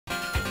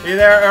Hey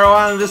there,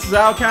 everyone, this is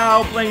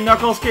raocow playing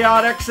Knuckles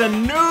Chaotix,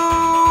 and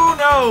who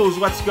knows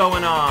what's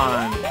going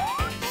on?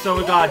 So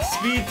we got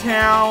Speed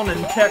Town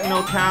and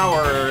Techno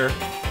Tower.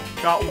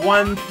 Got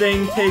one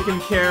thing taken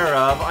care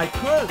of. I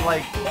could,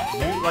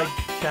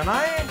 can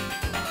I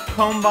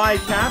come by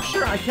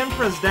capture? I can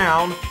press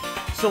down.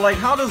 So,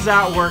 how does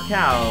that work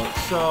out?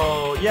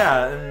 So,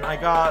 yeah, and I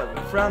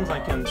got friends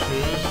I can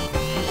choose.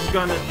 I'm just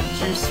gonna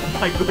choose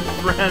my good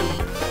friend.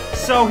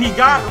 So he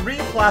got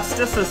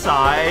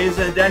replasticized,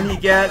 and then he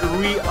get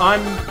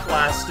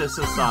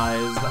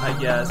re-unplasticized, I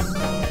guess.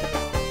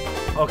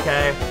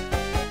 Okay.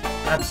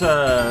 That's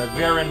a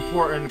very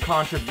important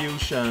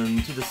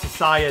contribution to the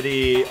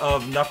society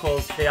of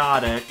Knuckles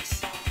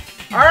Chaotix.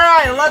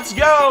 Alright, let's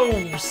go!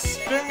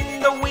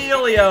 Spin the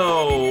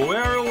wheelio!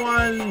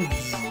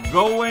 Everyone's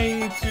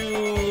going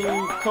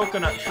to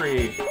Coconut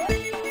Tree.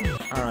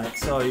 Alright,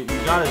 so you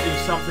gotta do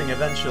something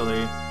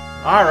eventually.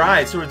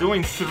 Alright, so we're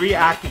doing 3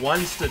 Act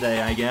 1s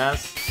today, I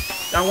guess.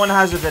 That one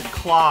has a bit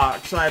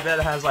clock, so I bet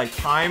it has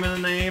time in the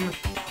name.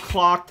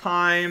 Clock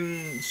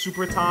time,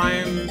 super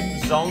time,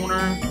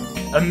 zoner.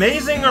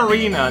 Amazing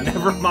arena,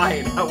 never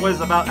mind. That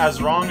was about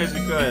as wrong as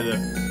you could.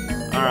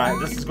 Alright,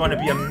 this is going to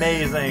be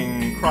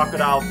amazing,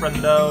 Crocodile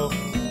Friendo.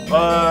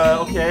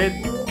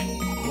 Okay.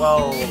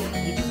 Well,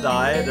 he just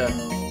died.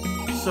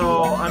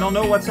 So, I don't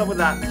know what's up with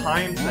that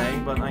time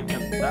thing, but I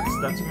can,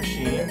 that's a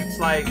machine. It's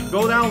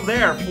go down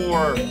there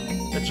for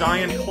the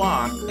giant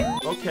clock.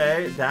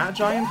 Okay, that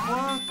giant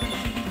clock?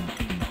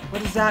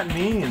 What does that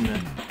mean?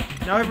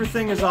 Now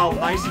everything is all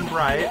nice and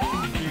bright.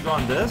 Do you go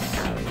on this?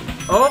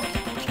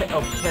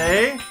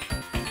 Okay.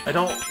 I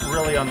don't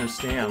really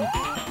understand.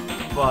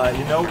 But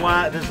you know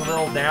what? There's a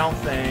little down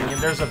thing,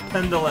 and there's a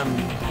pendulum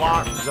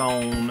clock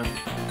zone.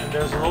 And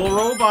there's a little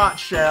robot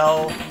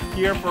shell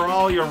here for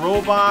all your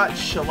robot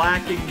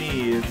shellacking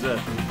needs.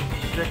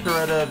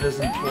 Decorative is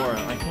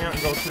important. I can't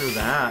go through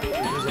that.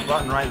 There's a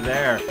button right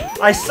there.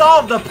 I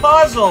solved the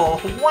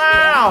puzzle!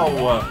 Wow!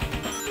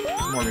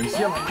 Morgan,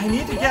 see, I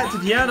need to get to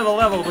the end of the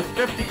level with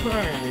 50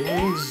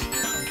 coins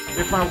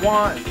if I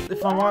want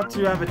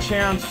to have a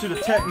chance to the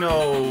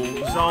Techno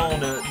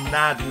Zone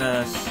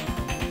madness.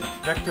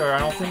 Vector, I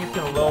don't think it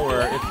can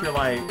lower if you're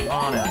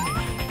on it.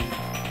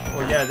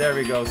 Oh yeah, there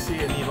we go. See,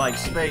 you need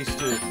space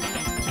to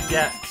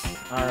get.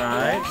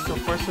 Alright, so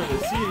first of all,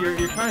 see,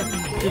 you're kind of,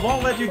 it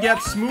won't let you get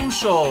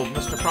Smooshel,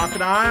 Mr.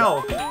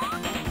 Crocodile.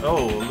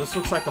 Oh, this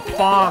looks like a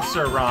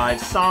saucer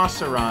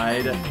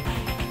ride.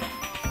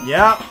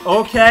 Yep,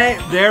 okay,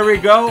 there we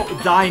go.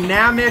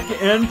 Dynamic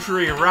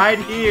entry right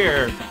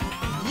here.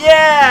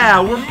 Yeah,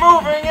 we're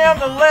moving in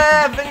the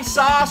living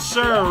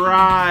saucer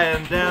ride.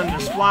 And then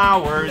there's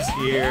flowers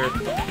here.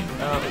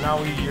 Now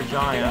we eat your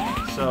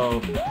giant,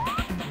 so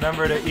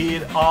remember to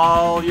eat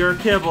all your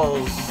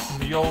kibbles.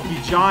 You'll be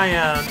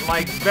giant,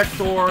 like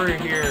Vector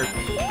here.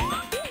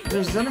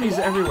 There's enemies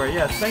everywhere.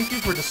 Yeah, thank you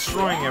for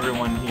destroying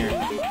everyone here.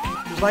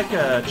 There's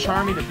a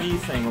Charmy the Bee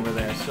thing over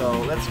there,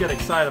 so let's get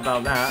excited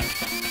about that.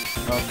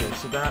 Okay,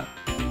 so that...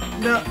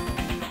 No.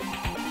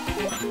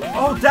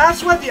 Oh,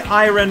 that's what the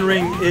Iron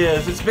Ring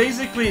is. It's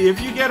basically,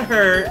 if you get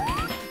hurt,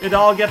 it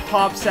all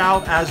pops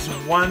out as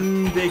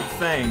one big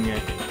thing.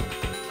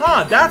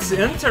 Huh, that's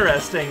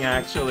interesting,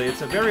 actually.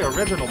 It's a very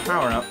original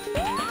power-up.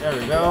 There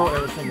we go,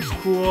 everything's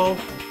cool.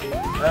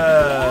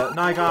 Now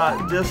I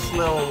got this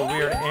little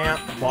weird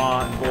ant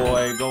bot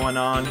boy going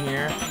on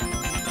here.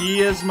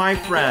 He is my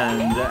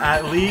friend,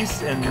 at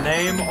least in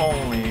name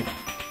only.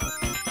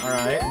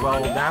 Alright,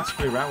 well, that's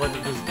pretty rad. What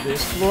is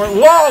this floor?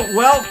 Whoa!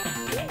 Well,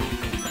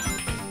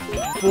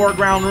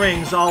 foreground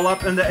rings all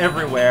up into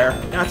everywhere.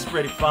 That's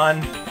pretty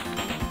fun.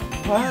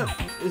 What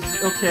is...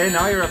 Okay,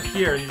 now you're up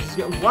here. You just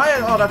get... Why?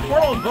 Oh, that poor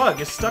little bug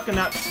is stuck in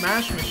that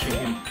smash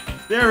machine.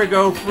 There we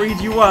go,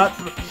 freed you up.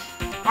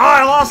 Oh,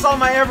 I lost all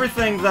my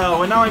everything,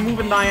 though, and now I'm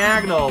moving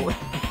diagonal.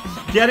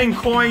 Getting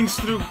coins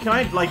through... Can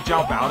I,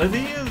 jump out of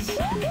these?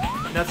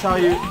 And that's how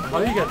you... How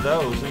do you get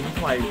those? You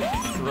can,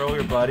 throw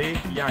your buddy?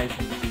 Yeah,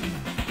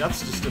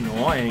 that's just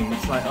annoying.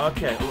 It's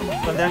okay.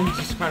 But then he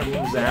just kind of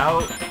moves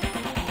out.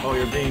 Oh,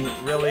 you're being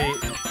really...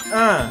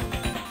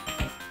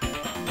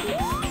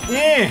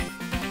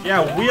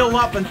 Yeah, wheel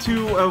up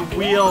into a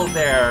wheel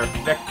there,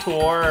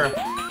 Vector.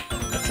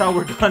 That's how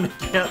we're gonna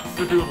get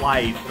through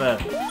life.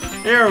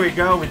 There we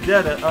go, we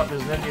did it. Oh,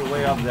 there's an enemy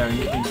way up there,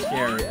 anything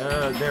scary.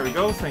 There we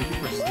go, thank you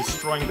for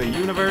destroying the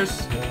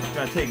universe.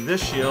 Gonna take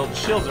this shield.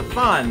 Shields are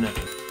fun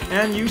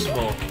and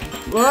useful.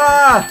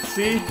 Ah!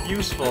 See?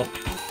 Useful.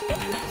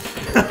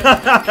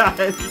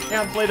 If you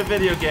can't play the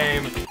video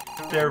game,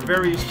 they're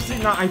very useful. See,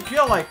 now I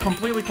feel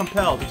completely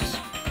compelled to just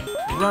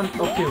run.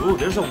 Okay, ooh,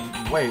 there's a...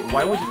 Wait,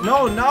 why would you...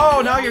 No,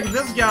 now you're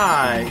this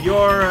guy.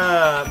 You're,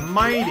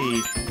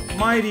 Mighty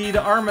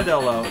the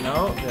Armadillo.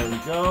 No, there we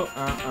go.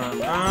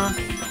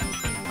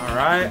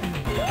 Alright.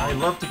 I'd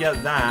love to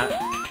get that,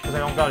 because I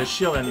don't got a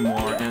shield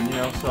anymore, and,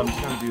 so I'm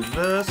just gonna do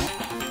this.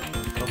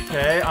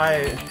 Okay,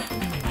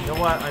 you know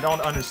what? I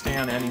don't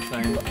understand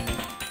anything.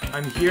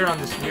 I'm here on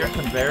this weird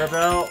conveyor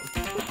belt.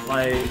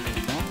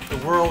 The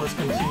world is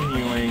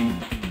continuing,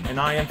 and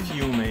I am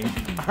fuming.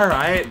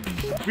 Alright.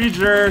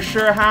 V'ger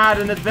sure had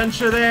an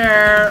adventure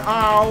there.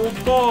 Oh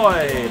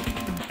boy.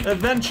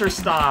 Adventure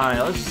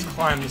style. Let's just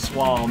climb this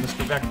wall,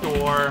 Mr.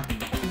 Vector.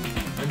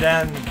 And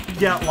then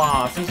get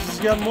lost. Let's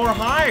just get more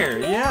higher.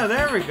 Yeah,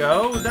 there we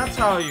go. That's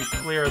how you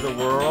clear the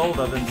world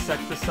of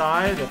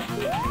insecticide.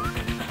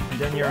 And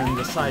then you're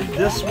inside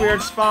this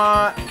weird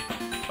spot.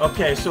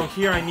 Okay, so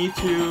here I need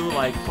to,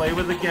 like, play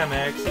with the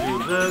gimmicks.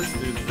 Do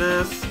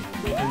this.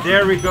 And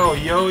there we go.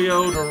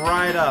 Yo-yo to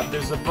right up.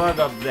 There's a bug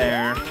up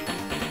there.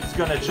 He's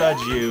gonna judge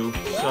you,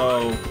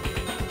 so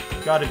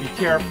gotta be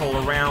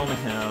careful around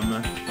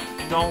him.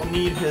 Don't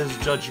need his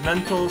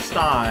judgmental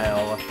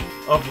style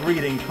of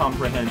reading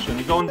comprehension.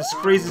 We go in this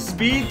crazy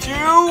speed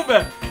tube!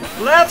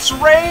 Let's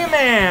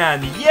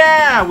Rayman!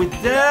 Yeah, we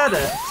did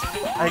it!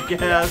 I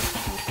guess.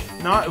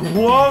 Not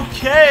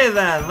okay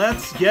then,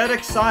 let's get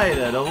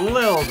excited a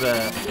little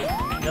bit.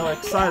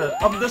 Excited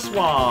up this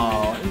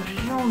wall.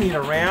 You don't need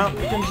a ramp,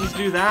 you can just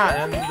do that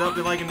and they'll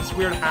be like in this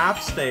weird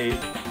half state.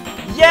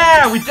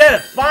 Yeah, we did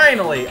it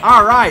finally!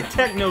 Alright,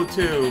 Techno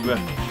Tube.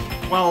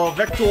 While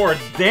Vector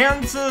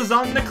dances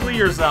on the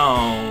clear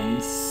zone.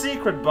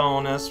 Secret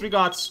bonus. We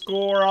got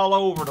score all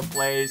over the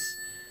place.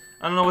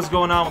 I don't know what's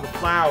going on with the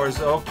flowers.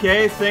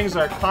 Okay, things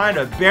are kind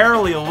of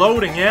barely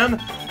loading in.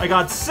 I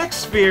got 6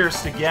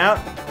 spheres to get.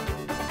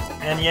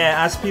 And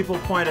yeah, as people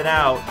pointed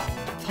out,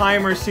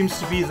 timer seems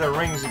to be the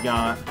rings you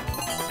got.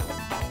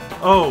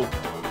 Oh.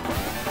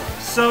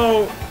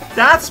 So,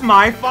 that's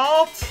my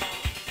fault?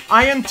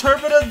 I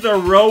interpreted the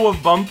row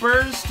of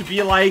bumpers to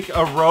be like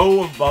a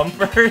row of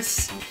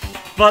bumpers.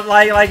 But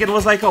like it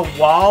was like a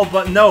wall,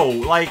 but no,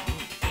 like,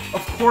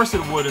 of course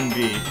it wouldn't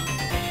be.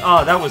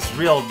 Oh, that was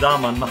real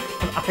dumb on my...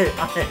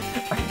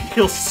 I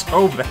feel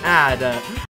so bad.